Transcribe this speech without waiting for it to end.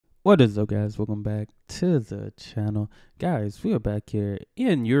What is up, guys? Welcome back to the channel. Guys, we are back here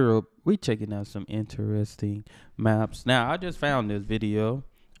in Europe. We checking out some interesting maps. Now, I just found this video.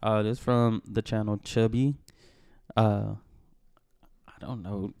 This from the channel Chubby. I don't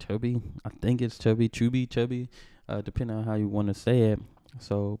know, Chubby. I think it's Chubby. Depending on how you want to say it.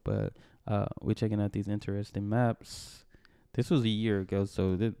 But we're checking out these interesting maps. This was a year ago,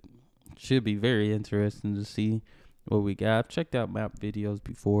 so it should be very interesting to see what we got. I've checked out map videos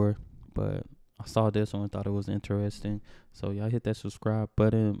before, but I saw this one and thought it was interesting. So y'all hit that subscribe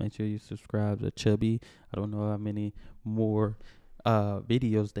button. Make sure you subscribe to Chubby. I don't know how many more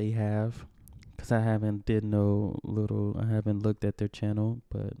videos they have, because I haven't looked at their channel,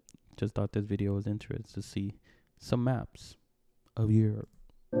 but just thought this video was interesting to see some maps of Europe.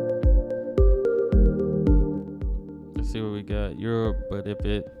 Let's see what we got. Europe, but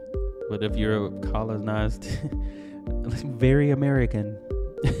if Europe colonized very American.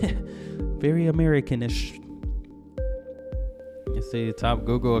 Very Americanish. You see, top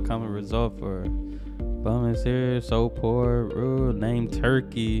Google a common result for bum is here, so poor, named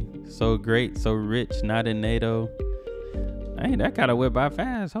Turkey, so great, so rich, not in NATO. Hey, that kind of went by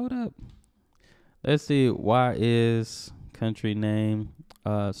fast. Hold up. Let's see. Why is country name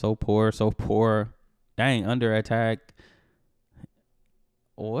so poor? Dang, under attack.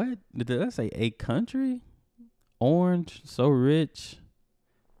 What? Did I say a country? Orange, so rich.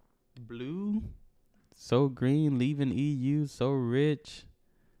 Blue, so green, leaving EU, so rich.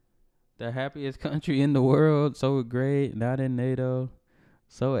 The happiest country in the world, so great, not in NATO.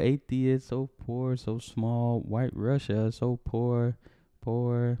 So atheist, so poor, so small. White Russia, so poor.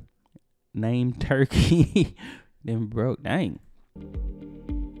 Named Turkey, then broke. Dang.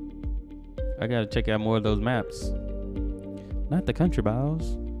 I gotta check out more of those maps. Not the country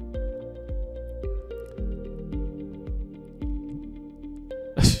bios.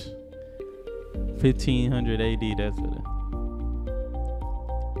 1500 AD, that's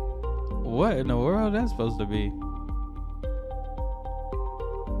what in the world that's supposed to be?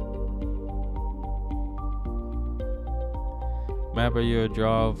 Map of your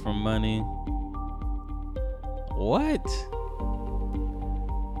draw from money. What?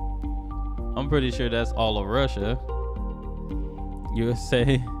 I'm pretty sure that's all of Russia.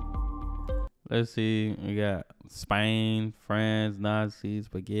 USA. Let's see. We got Spain, France, Nazis,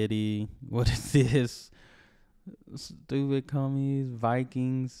 spaghetti. What is this? Stupid commies,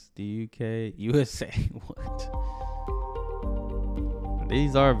 Vikings, the UK, USA. What?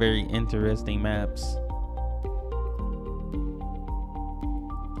 These are very interesting maps.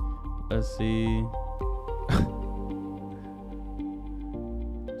 Let's see.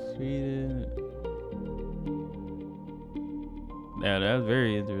 Sweden. Yeah, that's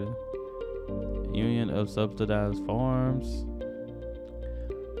very interesting. Union of subsidized farms.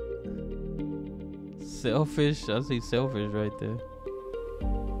 Selfish. I see selfish right there.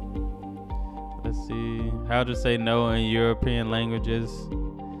 Let's see. How to say no in European languages.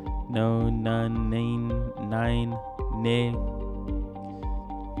 No, none, nine, ne.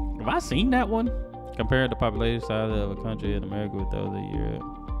 Have I seen that one? Compare the population size of a country in America with those of Europe.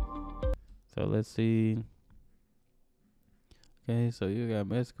 So let's see. Okay, so you got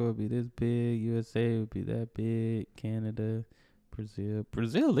Mexico would be this big, USA would be that big, Canada, Brazil.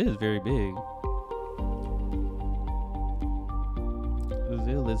 Brazil is very big.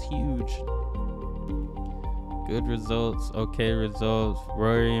 Brazil is huge. Good results, okay results,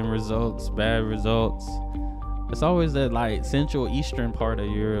 worrying results, bad results. It's always that like central eastern part of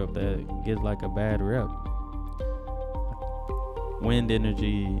Europe that gets like a bad rep. Wind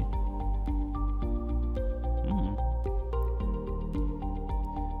energy.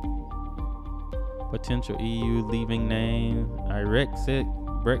 Potential EU leaving name. Irexit,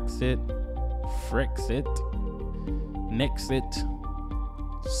 Brexit, Frexit, Nexit,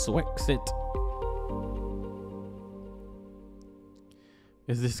 Swexit.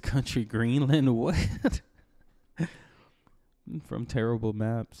 Is this country Greenland? What? From terrible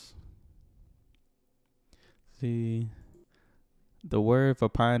maps. See. The word for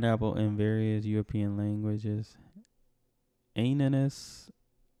pineapple in various European languages. Ananas,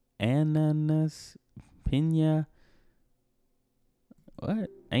 pina. What?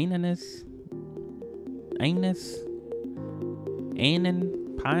 Ananas, anan,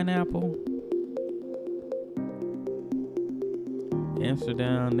 pineapple.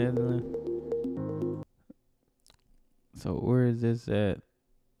 Amsterdam, Netherlands. So where is this at?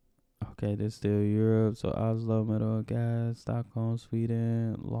 Okay, this still Europe. So Oslo, Metal Gas, Stockholm,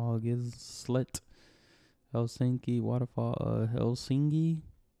 Sweden, Log is Slit, Helsinki, Waterfall, Helsinki.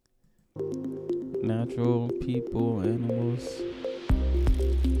 Natural, people, animals.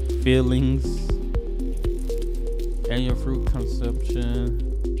 feelings. Annual fruit consumption.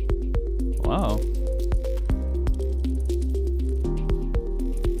 Wow.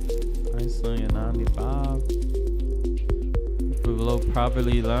 Iceland at 95. Below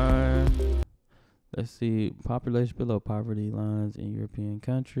poverty line. Let's see. Population below poverty lines in European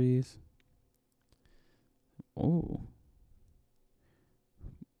countries. Oh.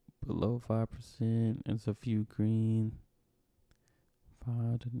 Below 5%. It's a few green.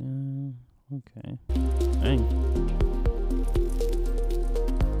 5 to 9. Okay. Dang.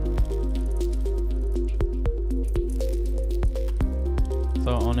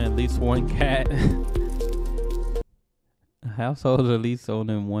 So on at least one cat. Households at least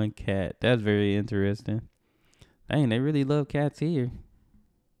owning one cat. That's very interesting. Dang, they really love cats here.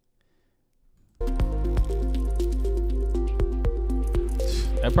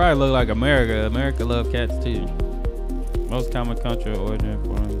 That probably look like America. America love cats too. Most common country of origin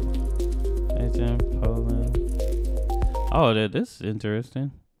from Asia, Poland. Oh, this is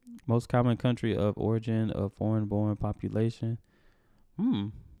interesting. Most common country of origin of foreign-born population.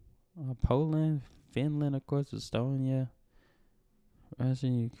 Poland, Finland, of course, Estonia, Russia,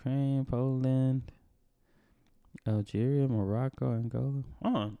 Ukraine, Poland, Algeria, Morocco, Angola.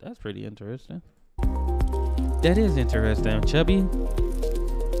 Oh, that's pretty interesting. That is interesting. Chubby.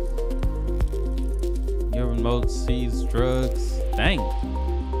 Your remote sees drugs. Dang.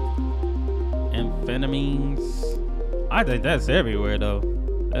 Amphetamines. I think that's everywhere though.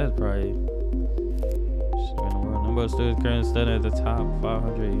 That's probably number of students currently studying at the top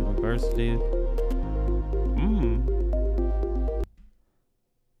 500 universities.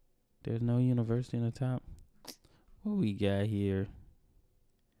 There's no university in the top. What we got here?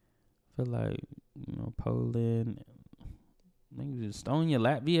 I feel like, Poland, maybe Estonia,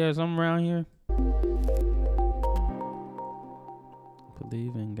 Latvia, or something around here.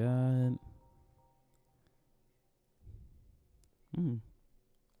 Believe in God.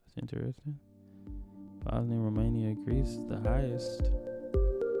 That's interesting. Bosnia, Romania, Greece is the highest.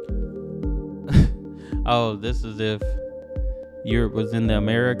 Oh, this is if Europe was in the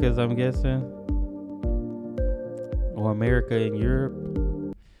Americas, I'm guessing. Or America and Europe.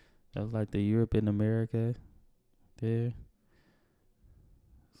 That's like the Europe and America there.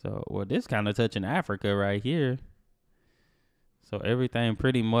 So, well, this kind of touching Africa right here. So everything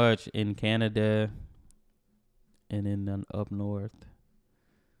pretty much in Canada and in up north.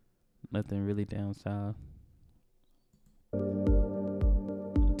 Nothing really down south.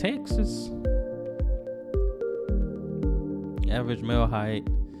 Texas. Average male height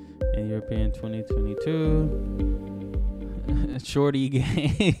in European 2022. Shorty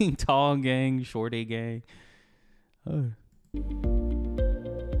gang, tall gang, shorty gang. Oh.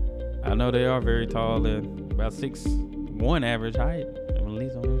 I know they are very tall and about 6'1" average height. At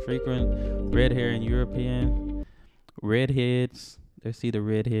least on frequent red hair in European. Redheads. Let's see the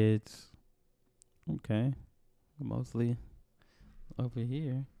redheads. Okay. Mostly over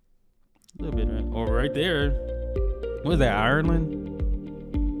here. A little bit right. Or right there. What is that, Ireland?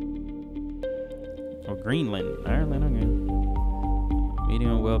 Or Greenland? Ireland, okay.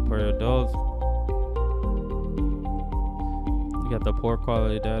 Medium wealth per adults. You got the poor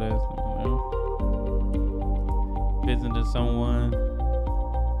quality data. Visiting someone.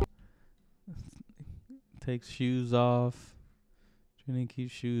 Takes shoes off. Trying to keep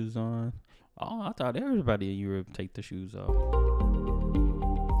shoes on. Oh, I thought everybody in Europe take the shoes off.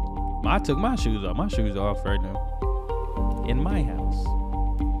 I took my shoes off. My shoes are off right now. In my house.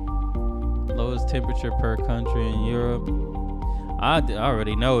 Lowest temperature per country in Europe. I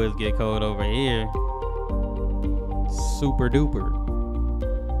already know it's get cold over here. Super duper.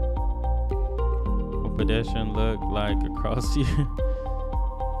 What pedestrian look like across here?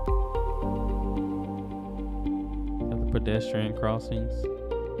 Got the pedestrian crossings.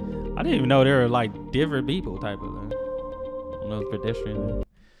 I didn't even know there were like different people type of thing. On those pedestrian.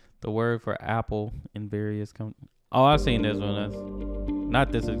 The word for apple in various countries. Oh, I've seen this one. That's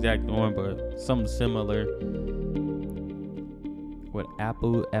not this exact one, but something similar. With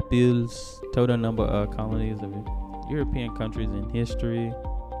apples, total number of colonies of European countries in history.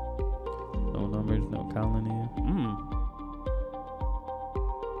 No numbers, no colony.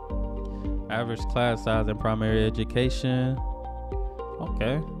 Average class size in primary education.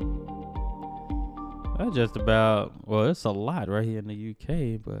 Okay. That's just about, well, it's a lot right here in the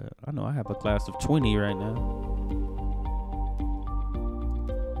UK, but I know I have a class of 20 right now.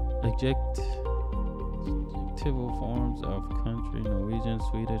 Adjectival forms of country: Norwegian,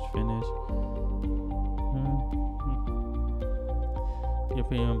 Swedish, Finnish.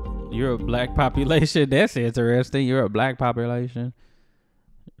 Europe black population. That's interesting. Europe black population.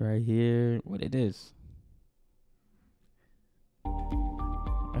 right here. What it is?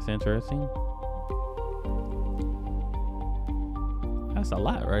 That's interesting. That's a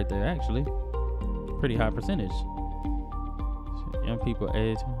lot right there, actually. Pretty high percentage. Young people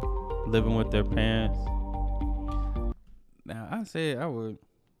age living with their parents. Now, I said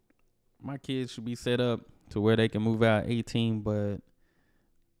my kids should be set up to where they can move out 18, but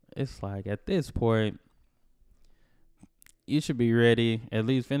it's like at this point, you should be ready, at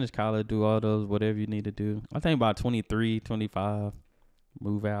least finish college, do all those, whatever you need to do. I think about 23, 25,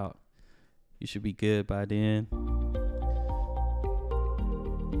 move out. You should be good by then.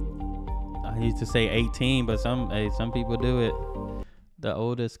 I used to say 18, but some people do it. The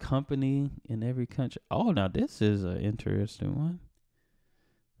oldest company in every country. Oh, now this is an interesting one.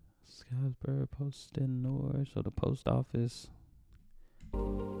 Scottsboro Post in North, so the post office.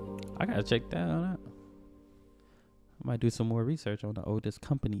 I gotta check that out. I might do some more research on the oldest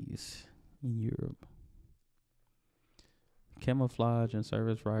companies in Europe. Camouflage and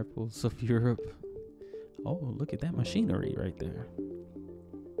service rifles of Europe. Oh, look at that machinery right there.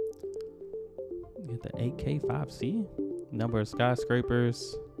 Get the AK-5C. Number of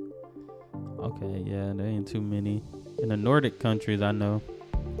skyscrapers. Okay, yeah, there ain't too many. In the Nordic countries, I know.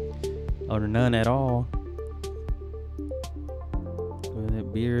 Or none at all.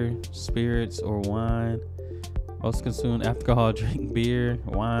 Beer, spirits, or wine. Most consumed alcohol drink beer,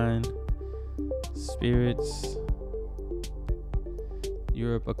 wine, spirits.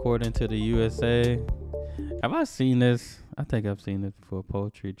 Europe, according to the USA. Have I seen this? I think I've seen this before.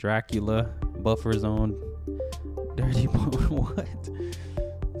 Poetry. Dracula, buffer zone, dirty what?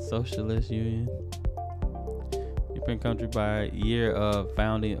 Socialist Union. European country by year of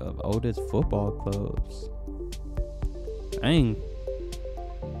founding of oldest football clubs. Dang.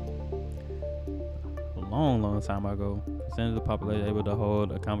 Long time ago. Percentage of the population able to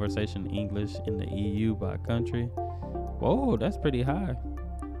hold a conversation in English in the EU by country. Whoa, that's pretty high.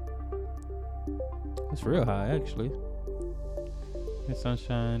 That's real high, actually. The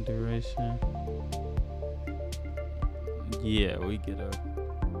sunshine duration. Yeah, we get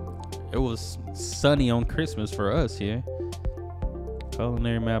it was sunny on Christmas for us here.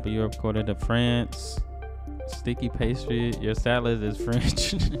 Culinary map of Europe according to France. Sticky pastry. Your salad is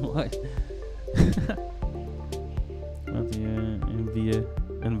French. What?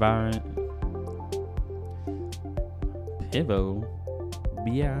 Environment. Pivo.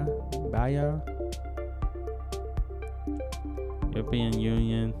 Bia. European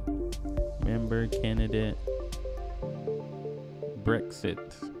Union. Member candidate. Brexit.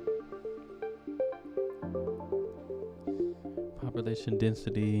 Population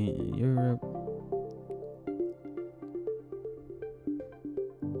density in Europe.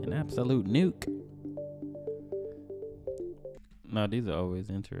 An absolute nuke. No, these are always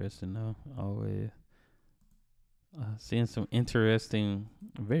interesting though. Always seeing some interesting,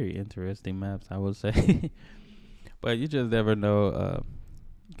 very interesting maps, I would say. But you just never know,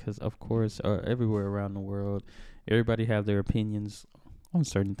 because of course, everywhere around the world, everybody have their opinions on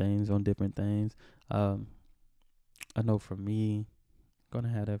certain things, on different things. I know for me, gonna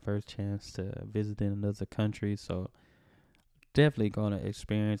have that first chance to visit in another country, so definitely gonna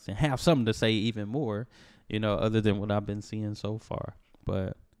experience and have something to say even more, other than what I've been seeing so far.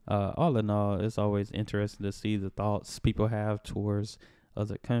 But all in all, it's always interesting to see the thoughts people have towards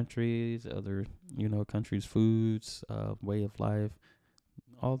other countries, other countries' foods, way of life,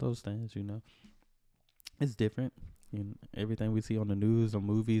 all those things. It's different. Everything we see on the news, on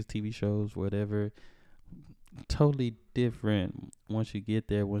movies, TV shows, whatever, totally different once you get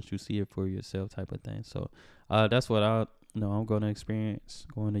there, once you see it for yourself, type of thing. So that's what I'm going to experience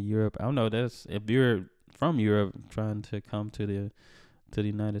going to Europe. I don't know. That's if you're from Europe trying to come to the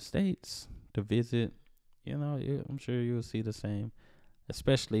United States to visit, I'm sure you'll see the same,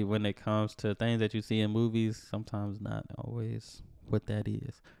 especially when it comes to things that you see in movies. Sometimes not always what that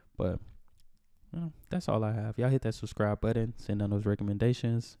is, but that's all I have. Y'all hit that subscribe button, send down those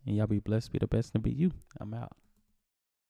recommendations, and y'all be blessed, be the best, and be you. I'm out.